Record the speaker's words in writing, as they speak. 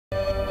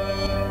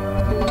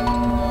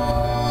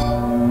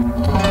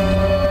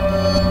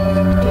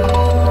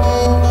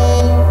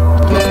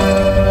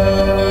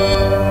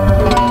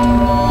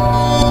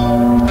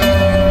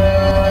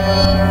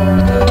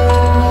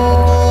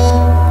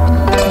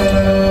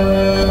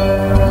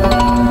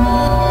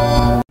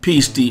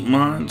Peace deep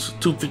minds,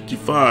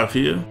 255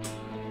 here.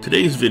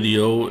 Today's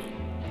video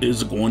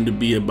is going to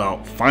be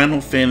about Final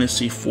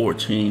Fantasy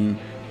XIV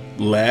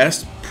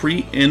last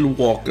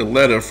pre-EndWalker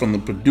letter from the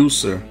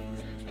producer.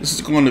 This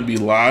is going to be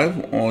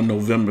live on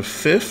November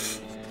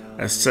 5th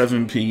at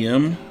 7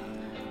 p.m.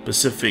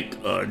 Pacific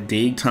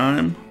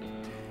daytime,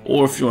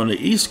 or if you're on the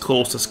East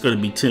Coast, that's going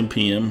to be 10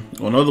 p.m.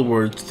 In other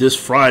words, this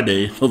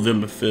Friday,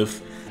 November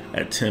 5th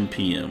at 10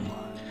 p.m.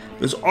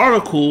 This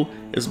article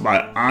is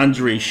by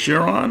Andre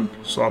Chiron,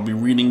 so I'll be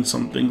reading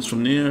some things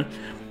from there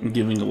and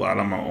giving a lot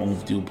of my own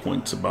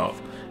viewpoints about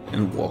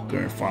EndWalker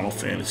and Final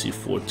Fantasy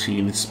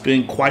XIV. It's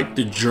been quite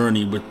the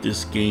journey with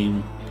this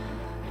game,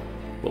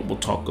 but we'll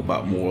talk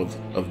about more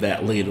of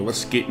that later.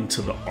 Let's get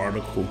into the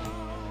article.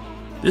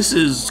 This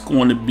is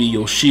going to be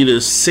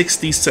Yoshida's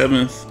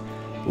 67th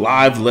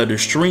live letter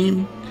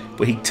stream,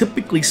 where he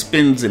typically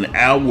spends an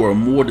hour or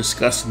more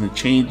discussing the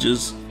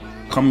changes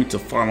coming to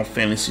Final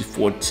Fantasy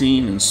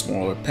XIV in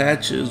smaller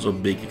patches or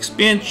big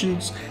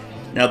expansions.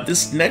 Now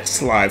this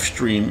next live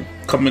stream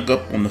coming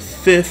up on the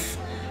 5th,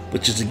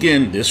 which is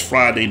again this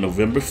Friday,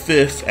 November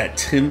 5th at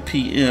 10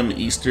 p.m.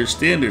 Eastern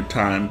Standard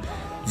Time,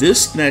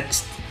 this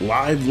next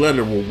live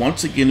letter will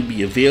once again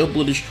be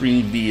available to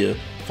stream via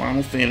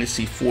Final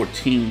Fantasy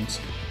XIV's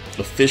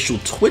official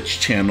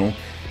Twitch channel,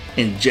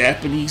 and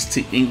Japanese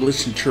to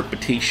English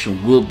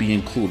interpretation will be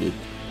included.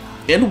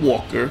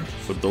 EndWalker,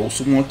 for those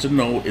who want to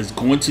know, is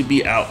going to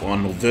be out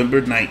on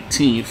November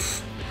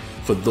 19th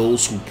for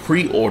those who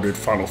pre-ordered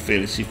Final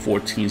Fantasy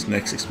XIV's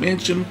next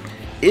expansion.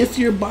 If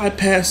you're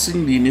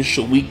bypassing the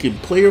initial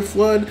weekend player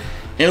flood,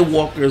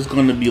 EndWalker is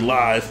going to be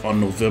live on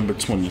November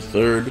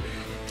 23rd.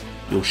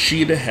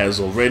 Yoshida has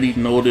already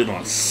noted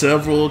on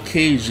several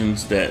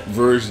occasions that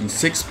version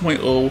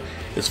 6.0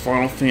 is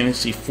Final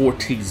Fantasy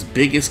XIV's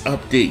biggest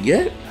update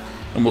yet,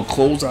 and will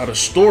close out a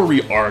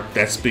story arc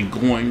that's been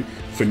going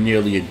for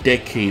nearly a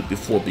decade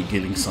before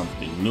beginning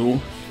something new.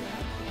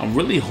 I'm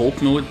really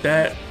hoping with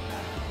that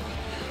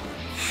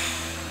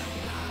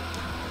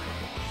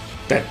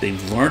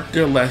they've learned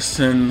their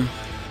lesson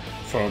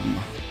from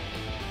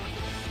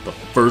the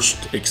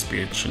first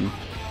expansion,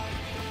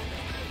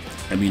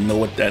 and we know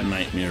what that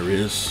nightmare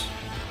is,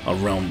 A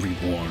Realm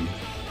Reborn.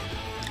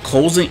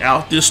 Closing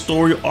out this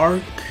story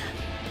arc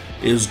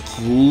is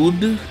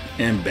good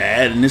and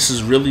bad, and this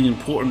is really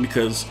important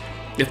because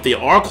if they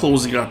are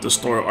closing out the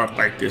story arc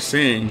like they're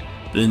saying,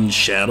 then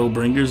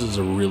Shadowbringers is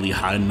a really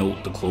high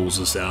note to close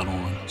this out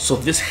on. So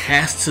this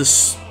has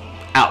to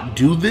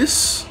outdo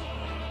this,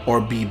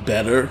 or be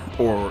better,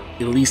 or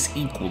at least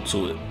equal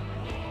to it.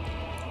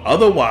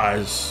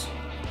 Otherwise,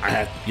 I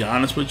have to be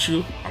honest with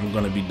you, I'm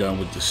gonna be done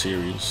with the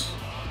series.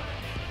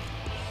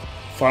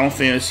 Final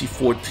Fantasy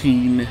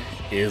XIV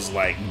is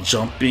like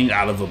jumping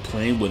out of a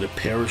plane with a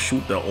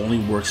parachute that only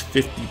works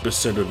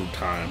 50% of the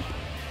time.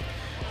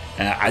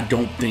 And I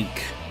don't think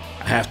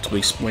I have to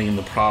explain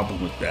the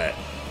problem with that.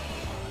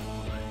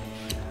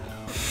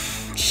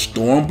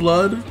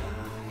 Stormblood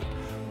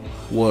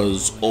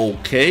was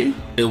okay.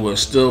 It was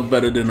still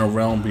better than A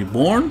Realm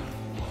Reborn,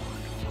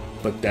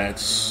 but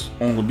that's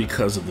only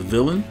because of the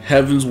villain.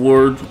 Heaven's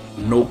Word,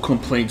 no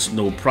complaints,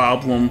 no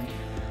problem.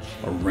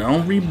 A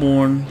Realm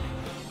Reborn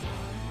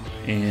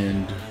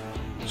and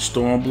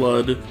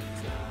Stormblood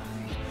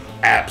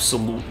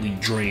absolutely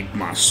drained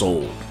my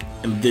soul.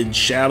 And then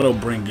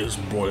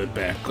Shadowbringers brought it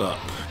back up.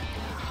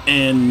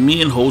 And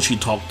me and Hoshi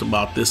talked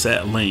about this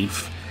at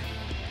length.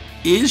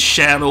 Is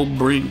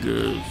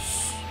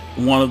Shadowbringers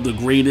one of the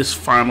greatest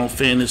Final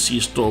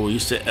Fantasy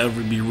stories to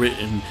ever be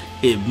written?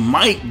 It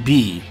might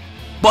be,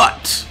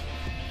 but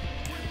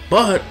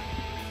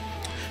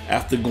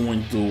after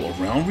going through A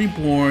Realm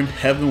Reborn,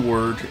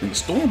 Heavenward, and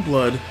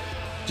Stormblood,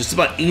 just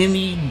about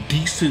any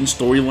decent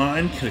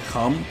storyline can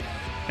come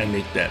and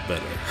make that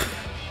better.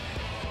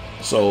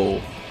 So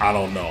I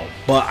don't know,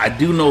 but I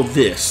do know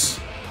this.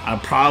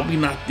 I'm probably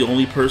not the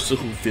only person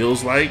who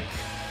feels like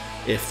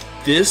if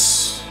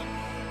this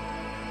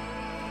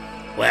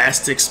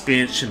last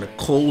expansion to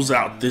close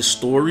out this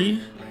story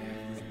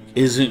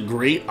isn't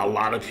great, a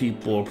lot of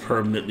people are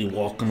permanently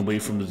walking away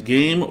from this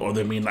game, or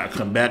they may not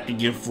come back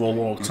again for a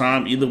long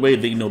time. Either way,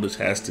 they know this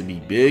has to be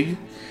big.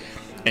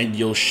 And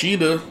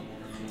Yoshida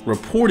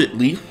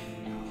reportedly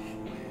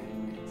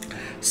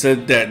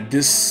said that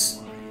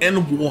this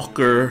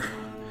EndWalker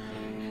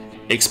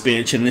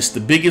expansion, it's the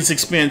biggest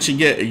expansion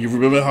yet, and you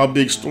remember how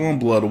big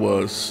Stormblood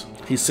was.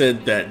 He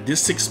said that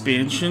this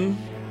expansion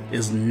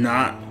is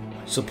not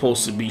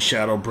supposed to be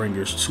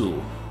Shadowbringers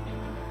 2.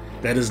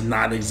 That is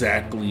not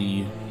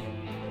exactly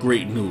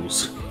great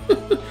news.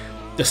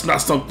 That's not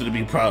something to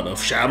be proud of.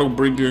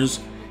 Shadowbringers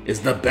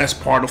is the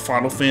best part of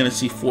Final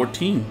Fantasy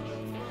XIV.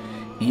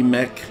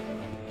 Emek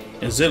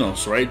and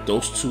Xenos, right?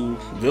 Those two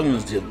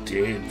villains,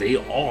 they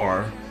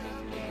are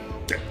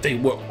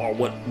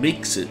what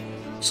makes it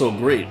so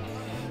great.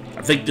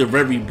 I think they're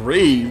very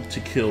brave to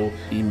kill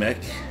Emek,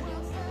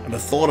 and the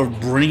thought of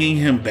bringing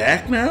him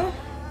back now,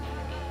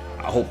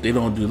 I hope they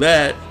don't do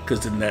that,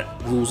 because then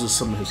that loses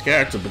some of his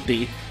character. But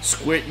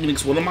Square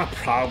Enix, one of my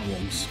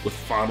problems with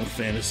Final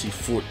Fantasy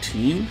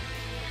XIV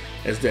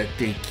is that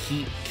they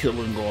keep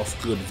killing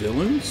off good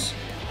villains,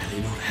 and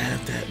they don't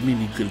have that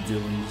many good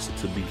villains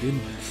to begin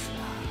with.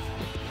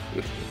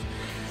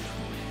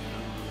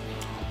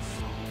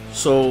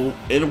 So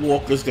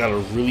EndWalker's got a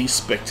really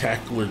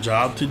spectacular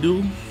job to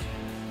do.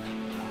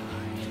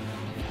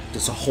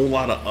 There's a whole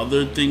lot of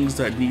other things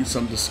that need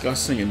some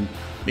discussing, and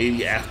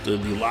maybe after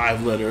the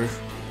live letter,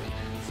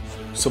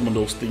 some of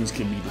those things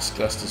can be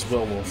discussed as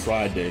well on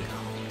Friday.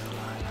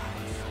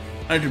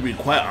 And to be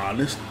quite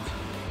honest,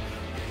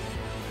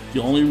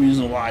 the only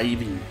reason why I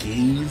even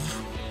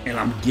gave, and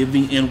I'm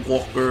giving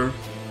EndWalker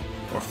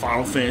or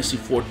Final Fantasy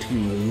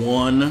XIV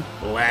one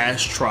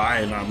last try,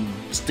 and I'm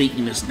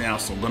stating this now,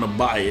 so I'm gonna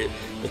buy it.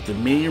 But the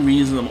main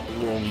reason,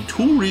 or only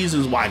two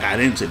reasons why I got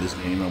into this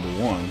game. Number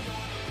one,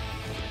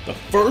 the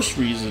first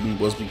reason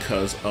was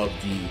because of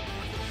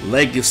the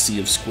legacy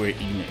of Square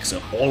Enix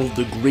and all of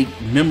the great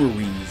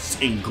memories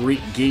and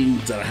great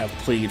games that I have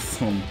played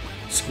from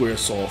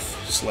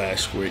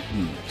Squaresoft/Square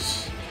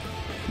Enix.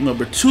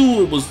 Number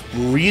two, it was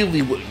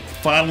really what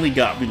finally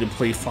got me to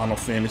play Final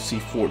Fantasy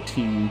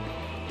XIV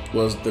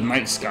was the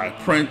Night Sky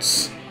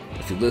Prince.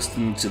 If you're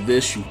listening to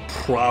this, you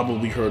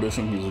probably heard of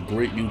him. He's a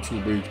great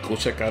YouTuber. Go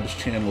check out his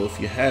channel if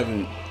you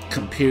haven't.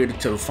 Compared it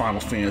to the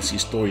Final Fantasy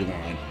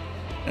storyline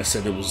and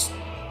said it was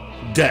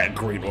that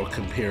great or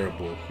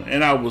comparable.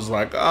 And I was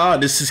like,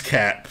 this is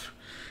cap.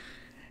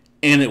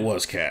 And it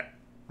was cap.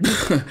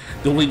 The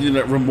only thing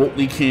that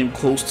remotely came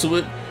close to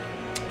it,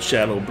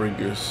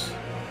 Shadowbringers.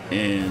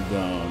 And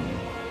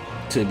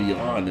to be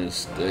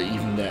honest,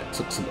 even that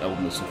took some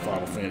elements from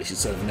Final Fantasy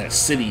VII. That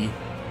city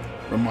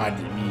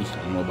reminded me, I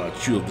don't know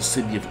about you, of the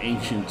City of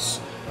Ancients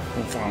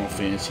from Final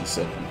Fantasy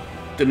VII.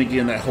 Then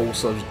again, that whole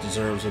subject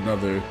deserves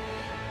another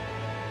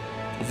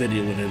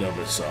video in and of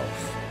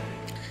itself.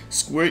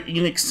 Square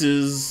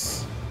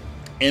Enix's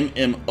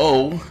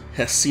MMO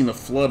has seen a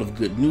flood of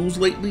good news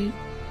lately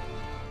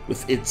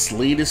with its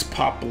latest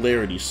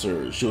popularity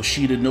surge.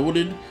 Yoshida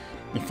noted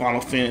in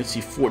Final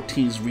Fantasy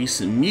XIV's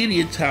recent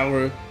media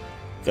tower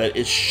that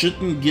it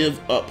shouldn't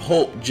give up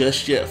hope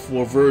just yet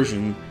for a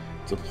version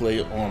to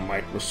play on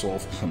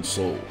Microsoft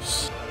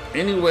consoles.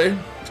 Anyway,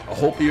 I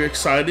hope you're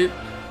excited.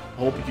 I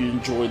hope you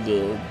enjoyed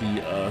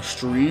the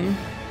stream.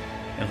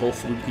 And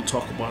hopefully we can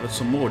talk about it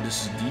some more.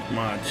 This is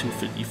DeepMind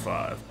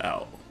 255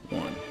 out.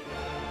 1.